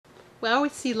Well, I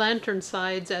always see lantern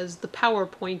slides as the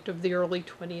PowerPoint of the early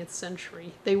 20th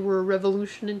century. They were a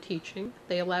revolution in teaching.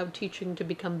 They allowed teaching to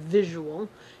become visual.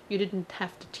 You didn't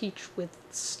have to teach with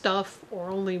stuff or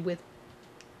only with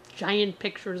giant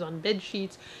pictures on bed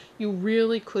sheets. You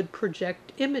really could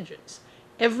project images.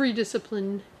 Every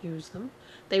discipline used them.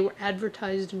 They were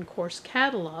advertised in course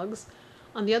catalogs.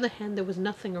 On the other hand, there was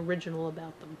nothing original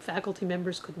about them. Faculty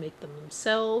members could make them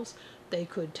themselves. They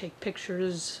could take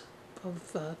pictures from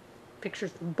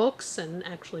books and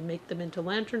actually make them into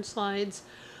lantern slides.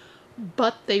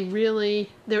 But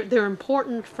they're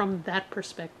important from that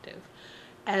perspective.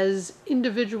 As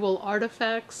individual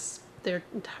artifacts, they're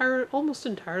almost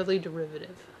entirely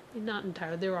derivative. Not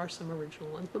entirely, there are some original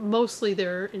ones, but mostly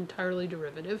they're entirely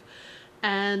derivative.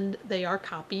 And they are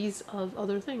copies of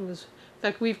other things. In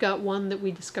fact, we've got one that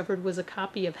we discovered was a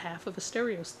copy of half of a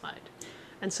stereo slide.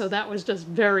 And so that was just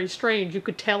very strange. You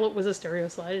could tell it was a stereo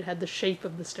slide. It had the shape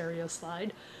of the stereo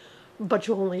slide, but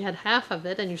you only had half of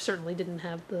it, and you certainly didn't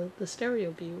have the stereo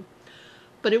view.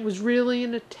 But it was really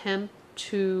an attempt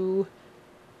to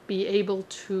be able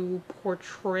to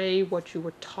portray what you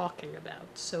were talking about.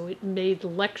 So it made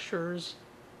lectures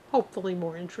hopefully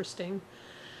more interesting.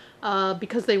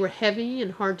 Because they were heavy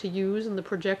and hard to use and the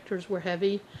projectors were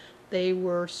heavy, they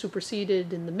were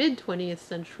superseded in the mid-20th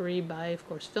century by, of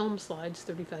course, film slides,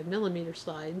 35mm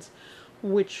slides,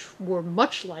 which were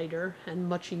much lighter and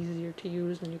much easier to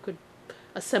use, and you could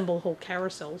assemble whole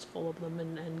carousels full of them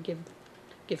and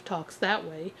give talks that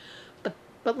way.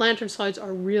 But lantern slides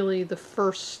are really the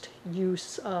first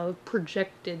use of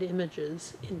projected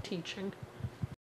images in teaching.